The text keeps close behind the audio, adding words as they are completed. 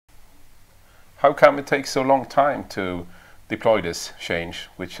How come it takes so long time to deploy this change,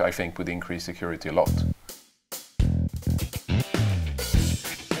 which I think would increase security a lot?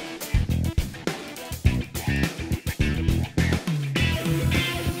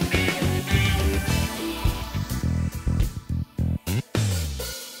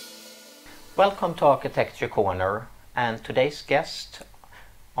 Welcome to Architecture Corner, and today's guest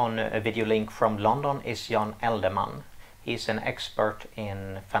on a video link from London is Jan Eldenmalm. He's an expert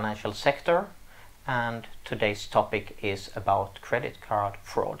in financial sector, and today's topic is about credit card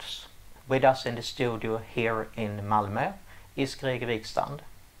frauds. With us in the studio here in Malmö is Greger Winstrand.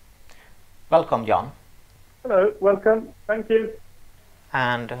 Welcome, Jan. Hello, welcome. Thank you.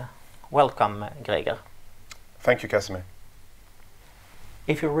 And welcome, Greger. Thank you, Casimir.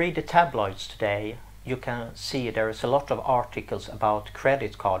 If you read the tabloids today, you can see there is a lot of articles about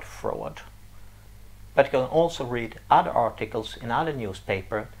credit card fraud. But you can also read other articles in other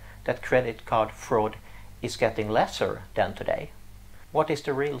newspapers that credit card fraud is getting lesser than today. What is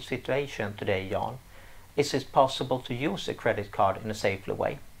the real situation today, Jan? Is it possible to use a credit card in a safer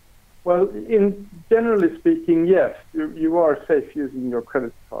way? Well, generally speaking, yes, you are safe using your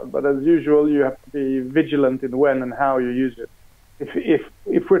credit card, but as usual, you have to be vigilant in when and how you use it.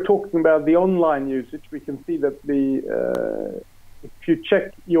 If we're talking about the online usage, we can see that if you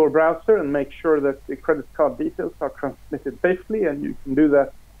check your browser and make sure that the credit card details are transmitted safely, and you can do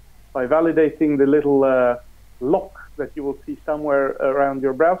that by validating the little lock that you will see somewhere around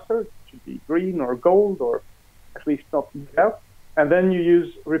your browser. It should be green or gold, or at least not out. And then you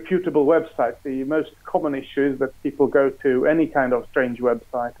use reputable websites. The most common issue is that people go to any kind of strange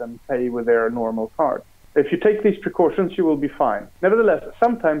website and pay with their normal card. If you take these precautions, you will be fine. Nevertheless,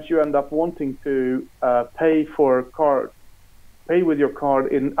 sometimes you end up wanting to pay with your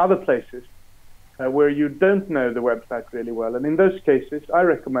card in other places where you don't know the website really well. And in those cases, I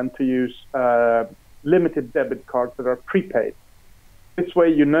recommend to use limited debit cards that are prepaid. This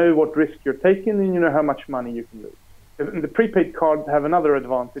way you know what risk you're taking and you know how much money you can lose. And the prepaid cards have another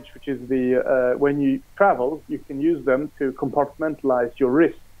advantage, which is when you travel, you can use them to compartmentalize your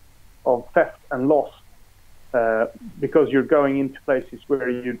risk of theft and loss. Because you're going into places where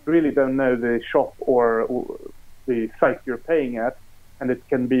you really don't know the shop or the site you're paying at, and it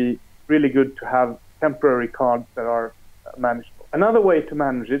can be really good to have temporary cards that are manageable. Another way to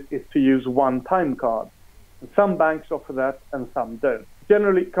manage it is to use one-time cards. And some banks offer that and some don't.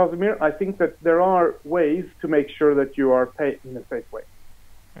 Generally, Casimir, I think that there are ways to make sure that you are paid in a safe way.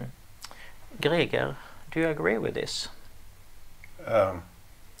 Greger, do you agree with this?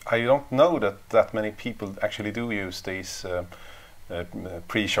 I don't know that many people actually do use these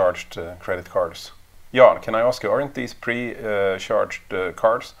pre-charged credit cards. Jan, can I ask you, aren't these pre-charged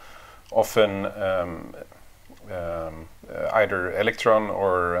cards often either Electron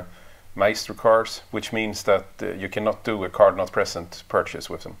or Maestro cards, which means that you cannot do a card not present purchase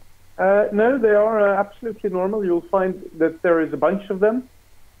with them? No, they are absolutely normal. You'll find that there is a bunch of them.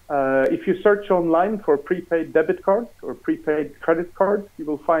 If you search online for prepaid debit cards or prepaid credit cards, you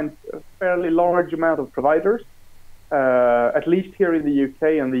will find a fairly large amount of providers, at least here in the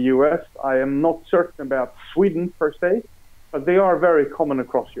UK and the US. I am not certain about Sweden per se, but they are very common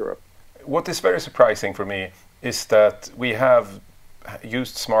across Europe. What is very surprising for me is that we have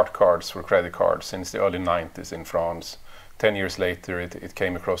used smart cards for credit cards since the early 90s in France. 10 years later it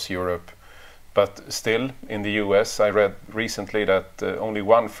came across Europe. But still, in the US, I read recently that only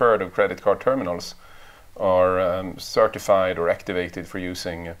 1/3 of credit card terminals are certified or activated for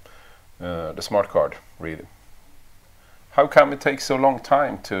using the smart card, really. How come it takes so long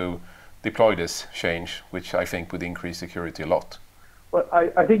time to deploy this change, which I think would increase security a lot? Well,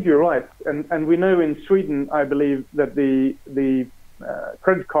 I think you're right. And we know in Sweden, I believe, that the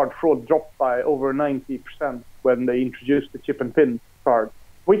credit card fraud dropped by over 90% when they introduced the chip and PIN card.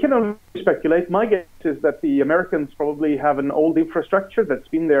 We can only speculate. My guess is that the Americans probably have an old infrastructure that's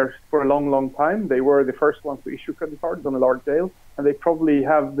been there for a long, long time. They were the first ones to issue credit cards on a large scale, and they probably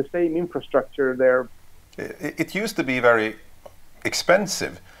have the same infrastructure there. It used to be very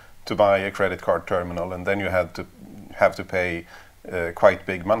expensive to buy a credit card terminal, and then you had to pay quite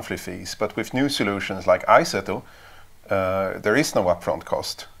big monthly fees. But with new solutions like iZettle, there is no upfront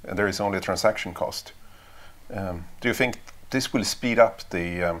cost, and there is only a transaction cost. Do you think this will speed up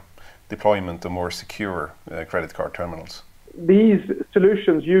the deployment of more secure credit card terminals? These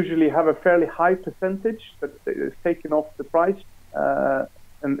solutions usually have a fairly high percentage that is taken off the price,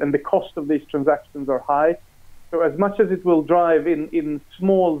 and the cost of these transactions are high. So as much as it will drive in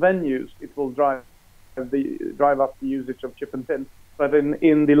small venues, it will drive up the usage of chip and PIN. But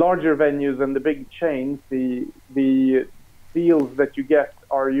in the larger venues and the big chains, the deals that you get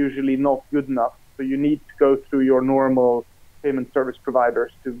are usually not good enough. So you need to go through your normal payment service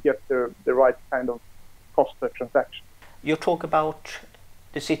providers to get the right kind of cost per transaction. You talk about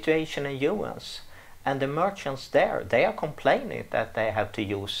the situation in US, and the merchants there, they are complaining that they have to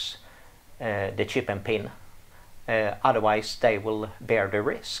use the chip and pin. Otherwise, they will bear the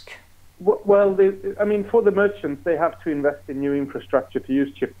risk. Well, I mean, for the merchants, they have to invest in new infrastructure to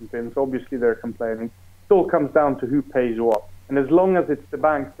use chip and pins. Obviously, they're complaining. It all comes down to who pays what. And as long as it's the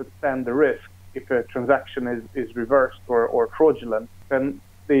banks that stand the risk, if a transaction is reversed or fraudulent, then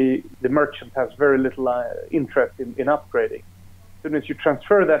the merchant has very little interest in upgrading. As soon as you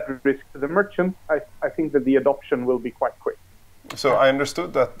transfer that risk to the merchant, I think that the adoption will be quite quick. So I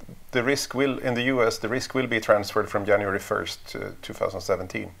understood that the risk will, in the US, the risk will be transferred from January 1st,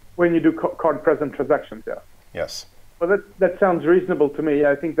 2017. When you do card-present transactions, yeah. Yes. Well, that sounds reasonable to me.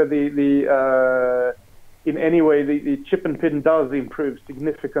 I think that in any way, the chip and pin does improve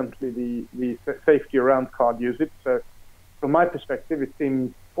significantly the safety around card usage. So from my perspective, it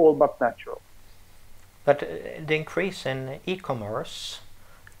seems all but natural. But the increase in e-commerce,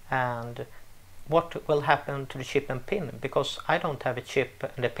 and what will happen to the chip and pin? Because I don't have a chip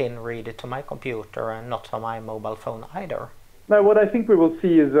and a pin reader to my computer and not on my mobile phone either. Now, what I think we will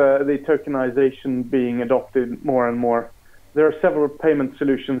see is the tokenization being adopted more and more. There are several payment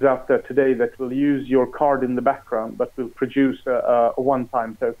solutions out there today that will use your card in the background, but will produce a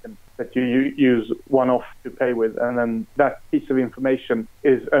one-time token that you use one-off to pay with. And then that piece of information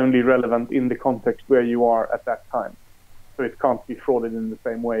is only relevant in the context where you are at that time. So it can't be frauded in the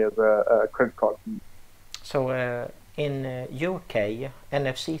same way as a credit card. So in UK,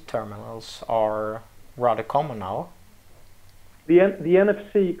 NFC terminals are rather common now. The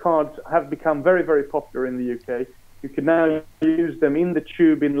NFC cards have become very, very popular in the UK. You can now use them in the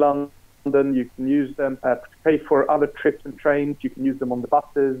tube in London. You can use them to pay for other trips and trains. You can use them on the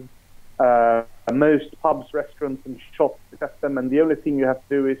buses. Most pubs, restaurants and shops accept them, and the only thing you have to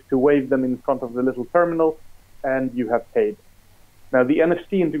do is to wave them in front of the little terminal, and you have paid. Now, the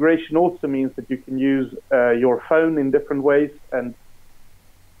NFC integration also means that you can use your phone in different ways, and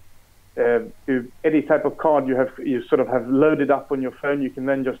to any type of card you sort of have loaded up on your phone, you can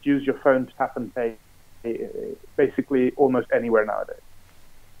then just use your phone to tap and pay basically almost anywhere nowadays.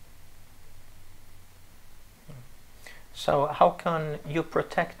 So how can you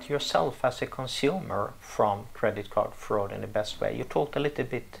protect yourself as a consumer from credit card fraud in the best way? You talked a little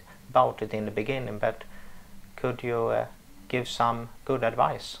bit about it in the beginning, but could you give some good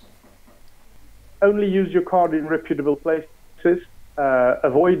advice? Only use your card in reputable places.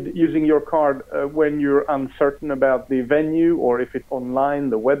 Avoid using your card when you're uncertain about the venue or if it's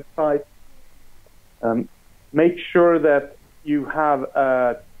online, the website. Make sure that you have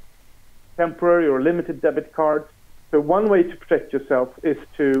a temporary or limited debit card. So one way to protect yourself is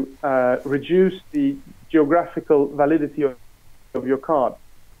to reduce the geographical validity of your card.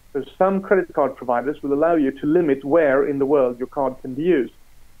 So some credit card providers will allow you to limit where in the world your card can be used.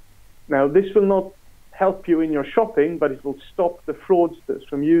 Now, this will not help you in your shopping, but it will stop the fraudsters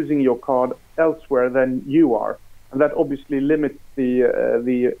from using your card elsewhere than you are. And that obviously limits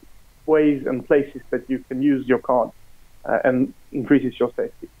the ways and places that you can use your card and increases your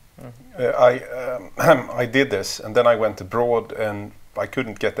safety. I did this, and then I went abroad and I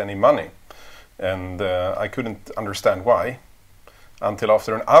couldn't get any money, and I couldn't understand why. Until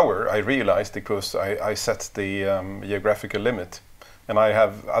after an hour I realized, because I set the geographical limit, and I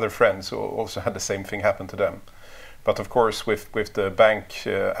have other friends who also had the same thing happen to them. But of course with the bank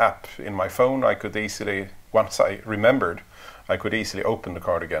app in my phone, I could easily, once I remembered, I could easily open the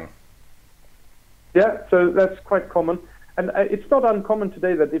card again. Yeah, so that's quite common. And it's not uncommon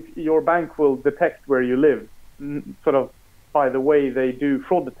today that if your bank will detect where you live, sort of by the way they do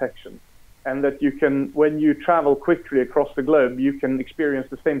fraud detection, and that you can, when you travel quickly across the globe, you can experience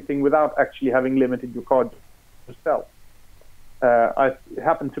the same thing without actually having limited your card yourself. It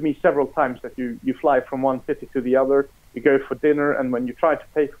happened to me several times that you fly from one city to the other, you go for dinner, and when you try to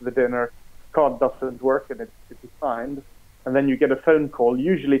pay for the dinner, the card doesn't work and it's declined, and then you get a phone call,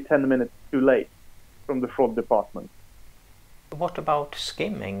 usually 10 minutes too late, from the fraud department. What about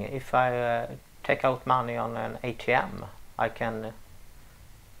skimming? If I take out money on an ATM,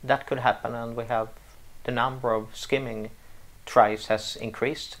 that could happen, and we have the number of skimming tries has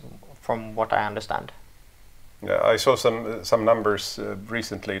increased from what I understand. Yeah, I saw some numbers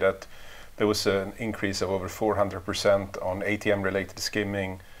recently that there was an increase of over 400% on ATM related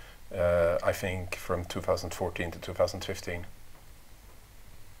skimming, I think from 2014 to 2015.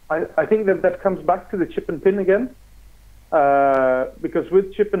 I think that comes back to the chip and pin again. Because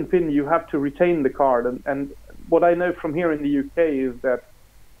with chip and pin you have to retain the card, and what I know from here in the UK is that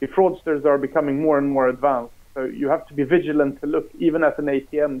the fraudsters are becoming more and more advanced. So you have to be vigilant to look even at an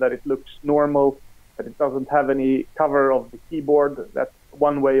ATM that it looks normal, that it doesn't have any cover of the keyboard. That's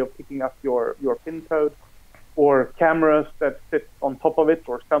one way of picking up your PIN code, or cameras that sit on top of it,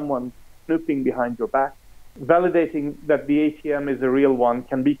 or someone snooping behind your back. Validating that the ATM is a real one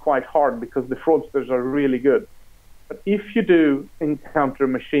can be quite hard because the fraudsters are really good. But if you do encounter a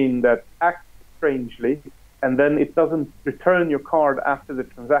machine that acts strangely and then it doesn't return your card after the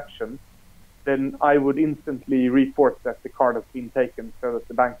transaction, then I would instantly report that the card has been taken so that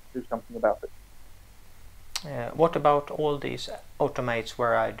the bank can do something about it. What about all these automates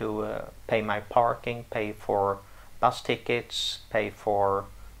where I do pay my parking, pay for bus tickets, pay for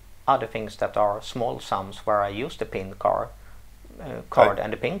other things that are small sums where I use the PIN card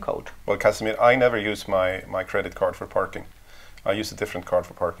and the PIN code? Well, Casimir, I never use my credit card for parking. I use a different card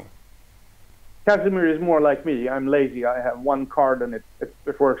for parking. Casimir is more like me. I'm lazy. I have one card and it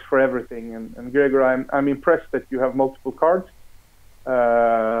works for everything. And Greger, I'm impressed that you have multiple cards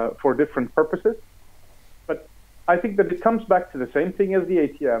for different purposes. But I think that it comes back to the same thing as the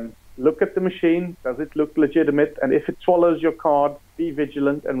ATM. Look at the machine. Does it look legitimate? And if it swallows your card, be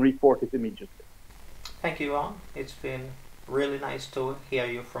vigilant and report it immediately. Thank you, Jan. It's been really nice to hear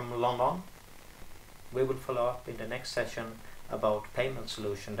you from London. We will follow up in the next session about payment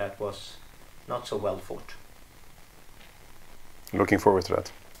solution that was not so well thought. Looking forward to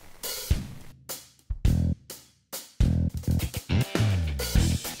that.